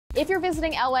If you're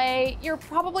visiting LA, you're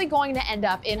probably going to end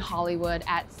up in Hollywood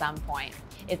at some point.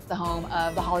 It's the home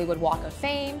of the Hollywood Walk of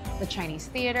Fame, the Chinese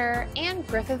Theater, and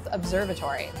Griffith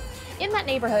Observatory. In that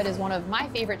neighborhood is one of my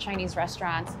favorite Chinese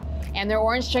restaurants, and their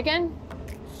orange chicken.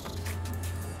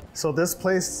 So this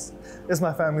place is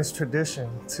my family's tradition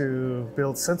to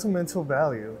build sentimental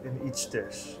value in each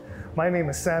dish. My name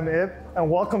is Sam Ip,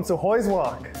 and welcome to Hoi's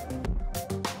Walk.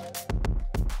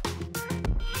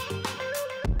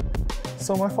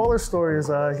 So my father's story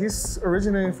is he's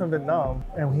originating from Vietnam,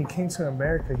 and when he came to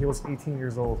America, he was 18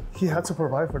 years old. He had to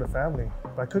provide for the family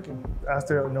by cooking.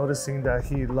 After noticing that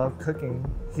he loved cooking,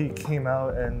 he came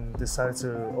out and decided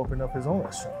to open up his own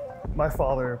restaurant. My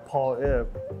father, Paul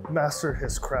Ip, mastered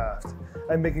his craft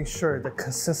and making sure the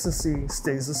consistency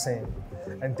stays the same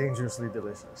and dangerously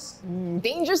delicious.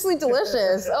 Dangerously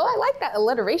delicious. Oh, I like that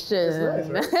alliteration.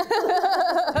 Nice,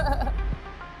 right?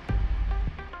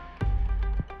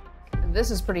 This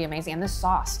is pretty amazing. And this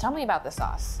sauce, tell me about the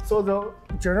sauce. So the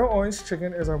General Orange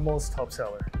Chicken is our most top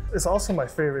seller. It's also my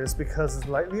favorite is because it's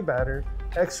lightly battered,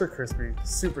 extra crispy,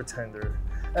 super tender,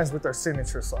 and it's with our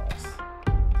signature sauce.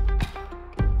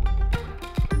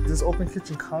 This open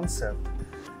kitchen concept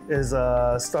is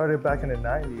started back in the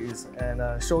 90s and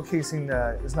showcasing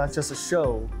that it's not just a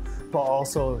show, but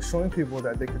also showing people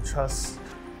that they can trust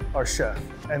our chef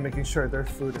and making sure their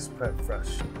food is prepped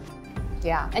fresh.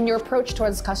 Yeah, and your approach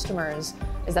towards customers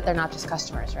is that they're not just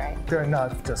customers, right? They're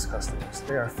not just customers,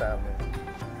 they are family.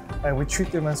 And we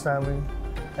treat them as family,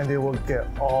 and they will get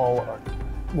all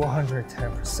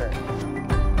 110%.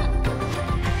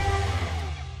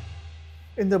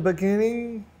 In the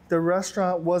beginning, the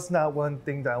restaurant was not one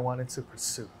thing that I wanted to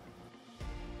pursue.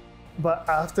 But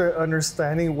after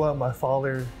understanding what my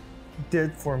father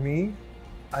did for me,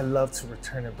 I love to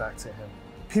return it back to him.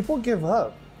 People give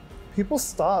up. People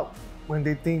stop when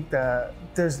they think that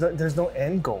there's no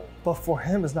end goal. But for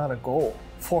him, it's not a goal.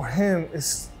 For him,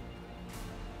 it's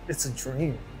a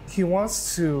dream. He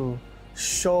wants to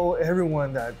show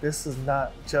everyone that this is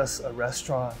not just a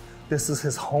restaurant, this is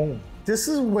his home. This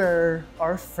is where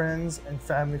our friends and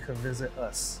family can visit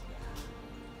us.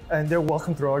 And they're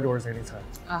welcome through our doors anytime.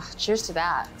 Cheers to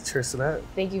that. Cheers to that.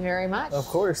 Thank you very much. Of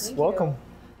course, welcome.